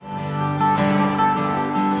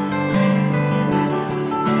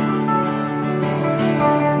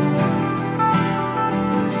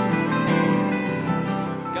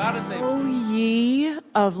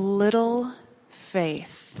of little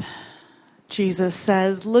faith," Jesus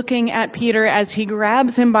says, looking at Peter as he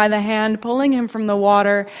grabs him by the hand, pulling him from the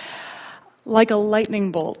water like a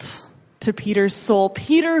lightning bolt to Peter's soul.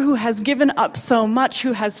 Peter, who has given up so much,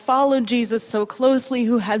 who has followed Jesus so closely,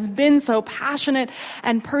 who has been so passionate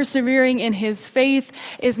and persevering in his faith,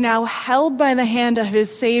 is now held by the hand of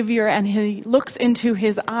his Savior, and he looks into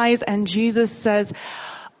his eyes, and Jesus says,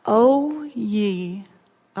 "O ye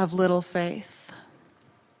of little faith."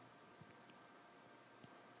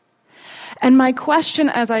 And my question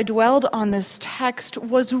as I dwelled on this text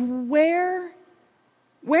was, where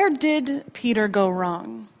did Peter go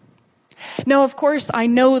wrong? Now, of course, I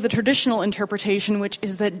know the traditional interpretation, which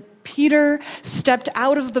is that Peter stepped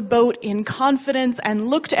out of the boat in confidence and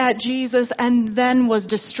looked at Jesus and then was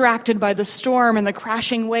distracted by the storm and the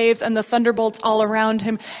crashing waves and the thunderbolts all around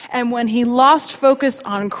him. And when he lost focus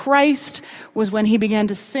on Christ was when he began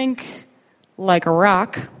to sink like a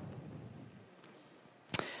rock.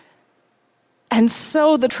 And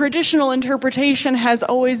so the traditional interpretation has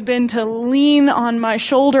always been to lean on my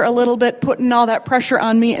shoulder a little bit, putting all that pressure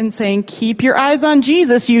on me and saying, "Keep your eyes on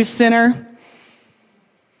Jesus, you sinner,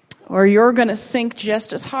 or you're going to sink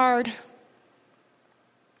just as hard."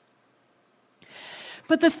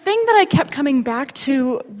 But the thing that I kept coming back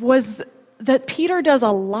to was that Peter does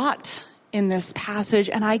a lot in this passage,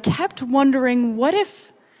 and I kept wondering, what if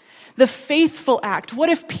the faithful act, what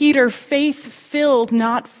if Peter, faith-filled,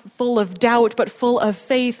 not full of doubt, but full of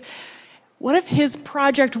faith, what if his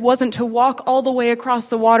project wasn't to walk all the way across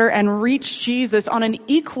the water and reach Jesus on an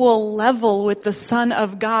equal level with the Son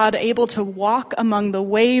of God, able to walk among the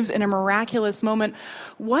waves in a miraculous moment?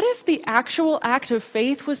 What if the actual act of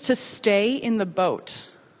faith was to stay in the boat?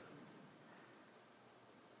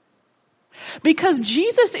 Because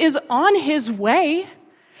Jesus is on his way.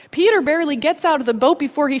 Peter barely gets out of the boat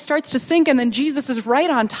before he starts to sink, and then Jesus is right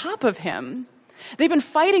on top of him. They've been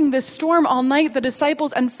fighting this storm all night, the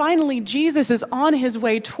disciples, and finally Jesus is on his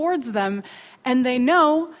way towards them, and they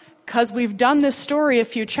know, because we've done this story a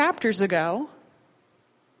few chapters ago,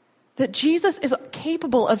 that Jesus is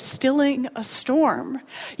capable of stilling a storm.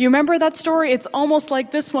 You remember that story? It's almost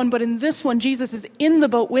like this one, but in this one, Jesus is in the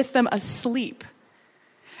boat with them asleep.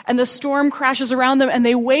 And the storm crashes around them, and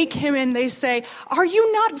they wake him and they say, "Are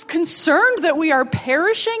you not concerned that we are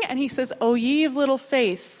perishing?" And he says, "O ye of little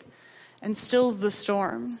faith," and stills the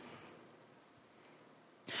storm.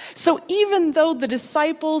 So even though the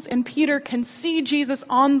disciples and Peter can see Jesus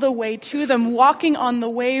on the way to them, walking on the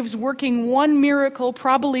waves, working one miracle,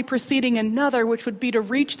 probably preceding another, which would be to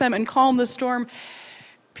reach them and calm the storm,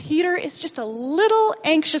 Peter is just a little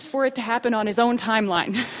anxious for it to happen on his own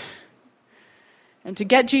timeline. And to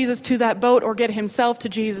get Jesus to that boat or get himself to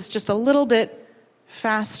Jesus just a little bit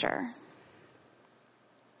faster.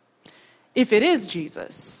 If it is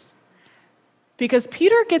Jesus. Because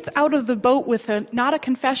Peter gets out of the boat with not a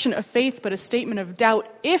confession of faith, but a statement of doubt.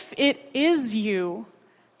 "If it is you,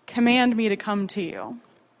 command me to come to you."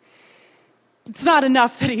 It's not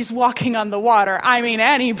enough that he's walking on the water. I mean,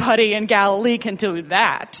 anybody in Galilee can do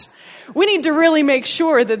that. We need to really make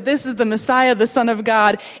sure that this is the Messiah, the Son of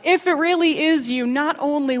God. If it really is you, not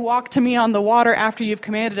only walk to me on the water after you've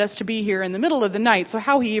commanded us to be here in the middle of the night, so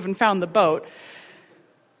how he even found the boat.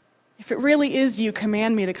 If it really is you,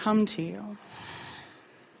 command me to come to you.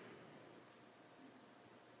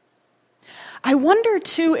 I wonder,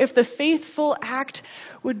 too, if the faithful act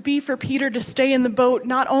would be for Peter to stay in the boat,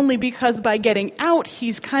 not only because by getting out,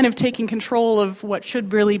 he's kind of taking control of what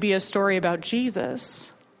should really be a story about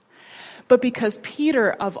Jesus, but because Peter,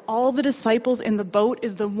 of all the disciples in the boat,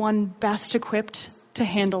 is the one best equipped to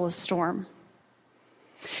handle a storm.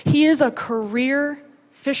 He is a career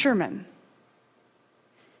fisherman.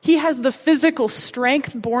 He has the physical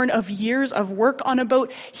strength born of years of work on a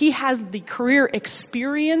boat. He has the career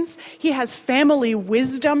experience. He has family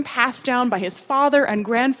wisdom passed down by his father and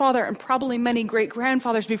grandfather and probably many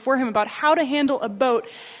great-grandfathers before him about how to handle a boat.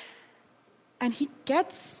 And he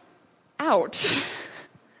gets out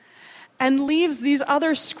and leaves these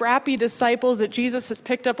other scrappy disciples that Jesus has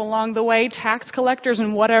picked up along the way, tax collectors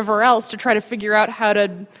and whatever else, to try to figure out how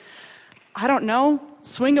to, I don't know,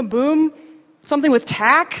 swing a boom, something with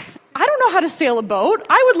tack. I don't know how to sail a boat.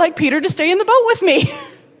 I would like Peter to stay in the boat with me.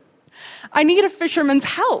 I need a fisherman's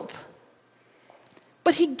help.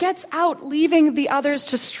 But he gets out, leaving the others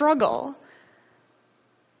to struggle.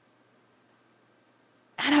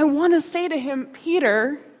 And I want to say to him,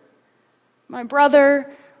 Peter, my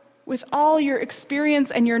brother, with all your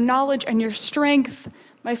experience and your knowledge and your strength,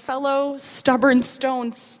 my fellow stubborn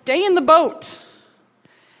stone, stay in the boat.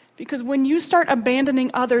 Because when you start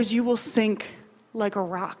abandoning others, you will sink like a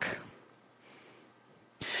rock.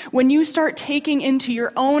 When you start taking into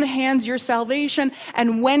your own hands your salvation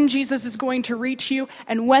and when Jesus is going to reach you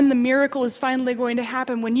and when the miracle is finally going to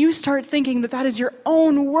happen, when you start thinking that that is your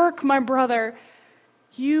own work, my brother,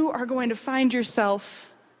 you are going to find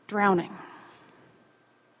yourself drowning.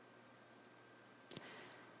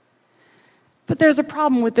 But there's a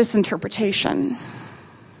problem with this interpretation.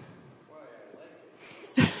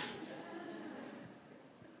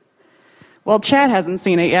 Well, Chad hasn't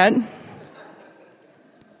seen it yet.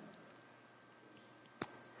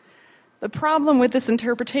 The problem with this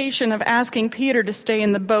interpretation of asking Peter to stay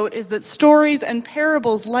in the boat is that stories and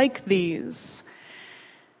parables like these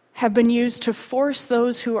have been used to force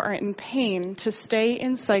those who are in pain to stay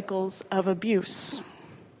in cycles of abuse.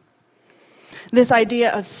 This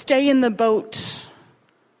idea of stay in the boat,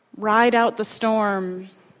 ride out the storm,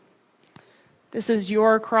 this is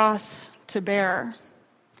your cross to bear.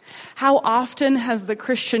 How often has the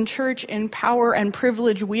Christian church in power and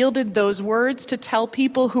privilege wielded those words to tell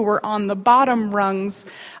people who were on the bottom rungs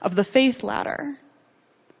of the faith ladder?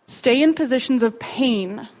 Stay in positions of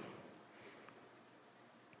pain.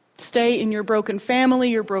 Stay in your broken family,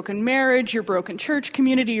 your broken marriage, your broken church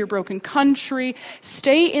community, your broken country.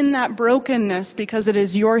 Stay in that brokenness because it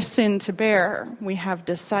is your sin to bear, we have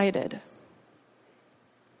decided.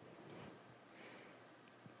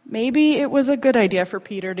 Maybe it was a good idea for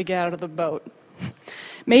Peter to get out of the boat.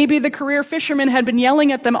 Maybe the career fisherman had been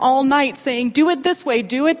yelling at them all night saying, do it this way,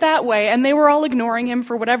 do it that way, and they were all ignoring him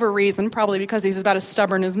for whatever reason, probably because he's about as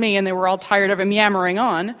stubborn as me and they were all tired of him yammering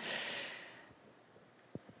on.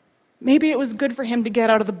 Maybe it was good for him to get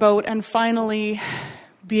out of the boat and finally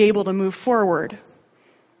be able to move forward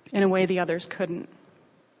in a way the others couldn't.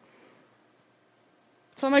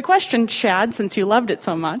 So my question, Chad, since you loved it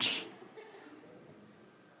so much,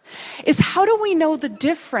 is how do we know the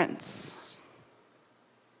difference?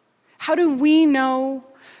 How do we know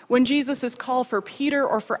when Jesus' call for Peter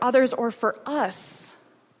or for others or for us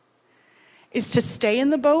is to stay in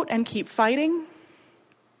the boat and keep fighting,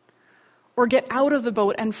 or get out of the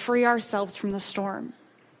boat and free ourselves from the storm?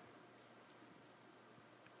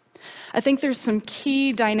 I think there's some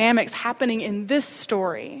key dynamics happening in this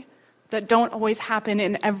story that don't always happen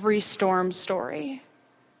in every storm story.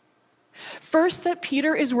 First, that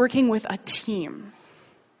Peter is working with a team.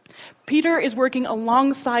 Peter is working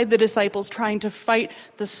alongside the disciples, trying to fight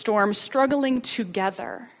the storm, struggling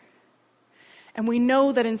together. And we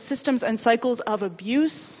know that in systems and cycles of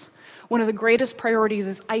abuse, one of the greatest priorities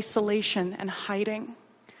is isolation and hiding.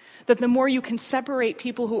 That the more you can separate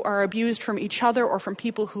people who are abused from each other or from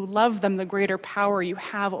people who love them, the greater power you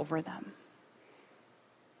have over them.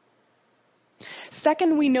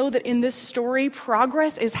 Second, we know that in this story,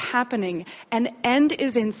 progress is happening. An end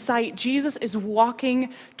is in sight. Jesus is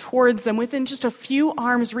walking towards them within just a few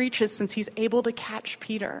arms' reaches since he's able to catch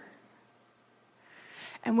Peter.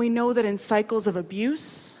 And we know that in cycles of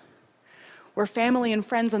abuse, where family and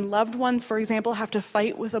friends and loved ones, for example, have to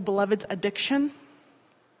fight with a beloved's addiction,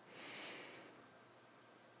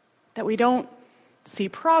 that we don't see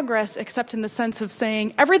progress except in the sense of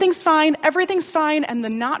saying, everything's fine, and the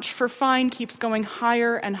notch for fine keeps going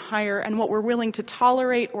higher and higher, and what we're willing to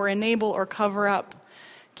tolerate or enable or cover up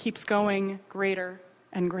keeps going greater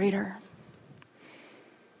and greater.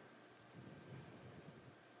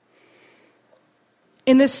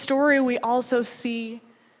 In this story, we also see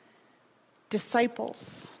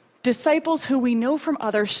disciples who we know from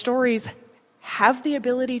other stories have the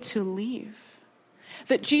ability to leave.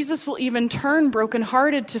 That Jesus will even turn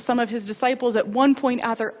brokenhearted to some of his disciples at one point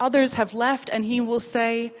after others have left, and he will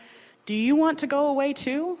say, do you want to go away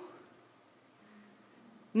too?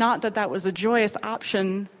 Not that that was a joyous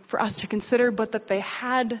option for us to consider, but that they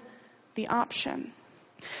had the option.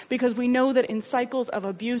 Because we know that in cycles of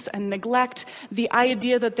abuse and neglect, the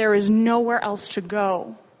idea that there is nowhere else to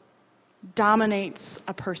go dominates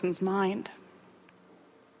a person's mind.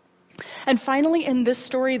 And finally, in this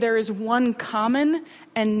story, there is one common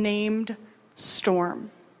and named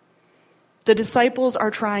storm. The disciples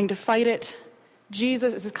are trying to fight it.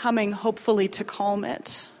 Jesus is coming, hopefully, to calm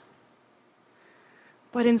it.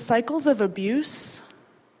 But in cycles of abuse,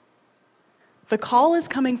 the call is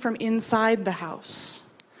coming from inside the house.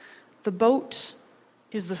 The boat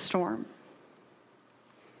is the storm.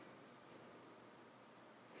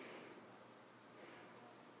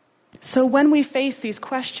 So when we face these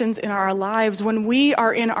questions in our lives, when we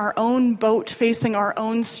are in our own boat facing our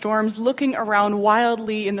own storms, looking around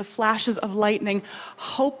wildly in the flashes of lightning,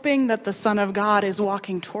 hoping that the Son of God is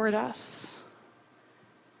walking toward us,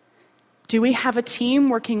 do we have a team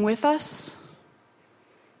working with us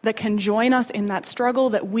that can join us in that struggle,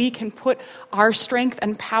 that we can put our strength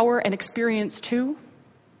and power and experience to?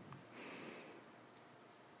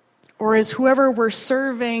 Or is whoever we're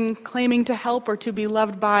serving, claiming to help or to be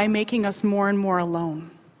loved by, making us more and more alone?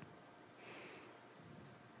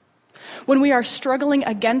 When we are struggling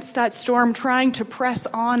against that storm, trying to press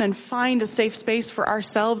on and find a safe space for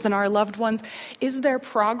ourselves and our loved ones, is there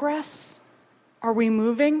progress? Are we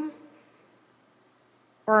moving?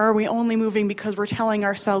 Or are we only moving because we're telling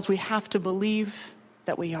ourselves we have to believe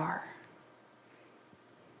that we are?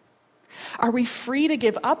 Are we free to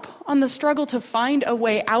give up on the struggle to find a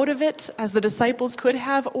way out of it, as the disciples could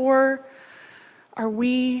have, or are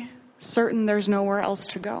we certain there's nowhere else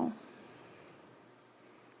to go?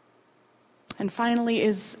 And finally,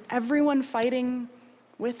 is everyone fighting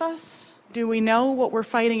with us? Do we know what we're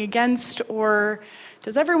fighting against, or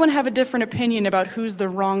does everyone have a different opinion about who's the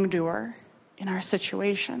wrongdoer in our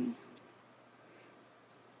situation?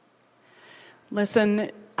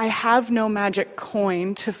 Listen, I have no magic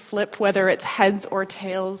coin to flip whether it's heads or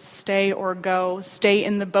tails, stay or go, stay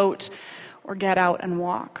in the boat or get out and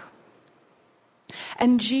walk.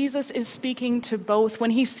 And Jesus is speaking to both. When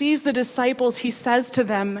he sees the disciples, he says to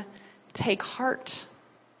them, "Take heart.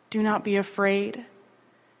 Do not be afraid.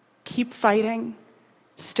 Keep fighting.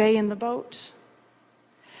 Stay in the boat."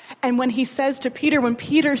 And when he says to Peter, when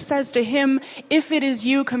Peter says to him, "If it is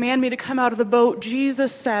you, command me to come out of the boat,"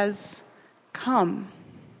 Jesus says, "Come."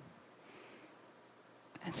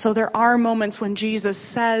 And so there are moments when Jesus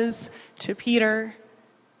says to Peter,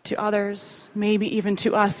 to others, maybe even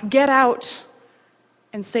to us, "Get out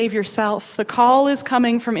and save yourself. The call is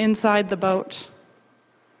coming from inside the boat."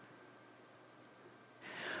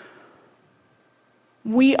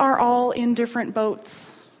 We are all in different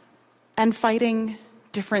boats and fighting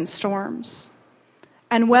different storms.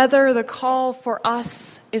 And whether the call for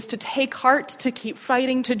us is to take heart, to keep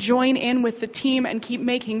fighting, to join in with the team and keep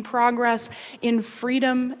making progress in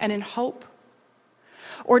freedom and in hope,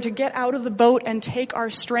 or to get out of the boat and take our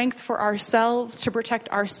strength for ourselves, to protect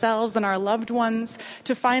ourselves and our loved ones,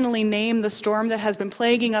 to finally name the storm that has been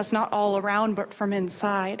plaguing us not all around but from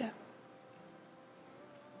inside.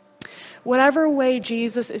 Whatever way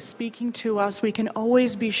Jesus is speaking to us, we can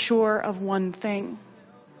always be sure of one thing: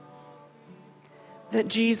 that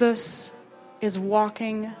Jesus is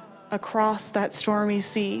walking across that stormy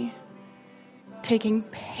sea, taking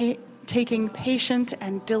patient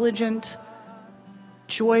and diligent,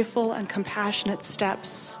 joyful and compassionate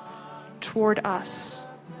steps toward us.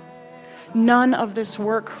 None of this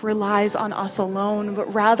work relies on us alone,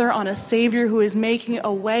 but rather on a Savior who is making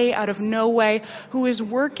a way out of no way, who is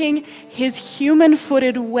working his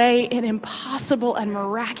human-footed way in impossible and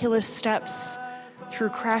miraculous steps through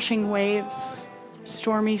crashing waves,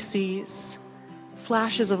 stormy seas,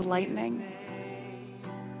 flashes of lightning.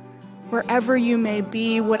 Wherever you may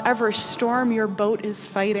be, whatever storm your boat is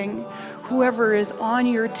fighting, whoever is on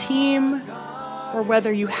your team, or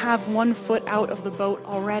whether you have one foot out of the boat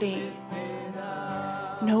already,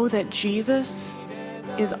 know that Jesus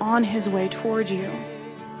is on his way toward you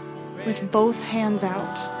with both hands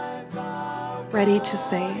out, ready to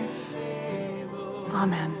save.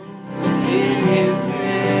 Amen.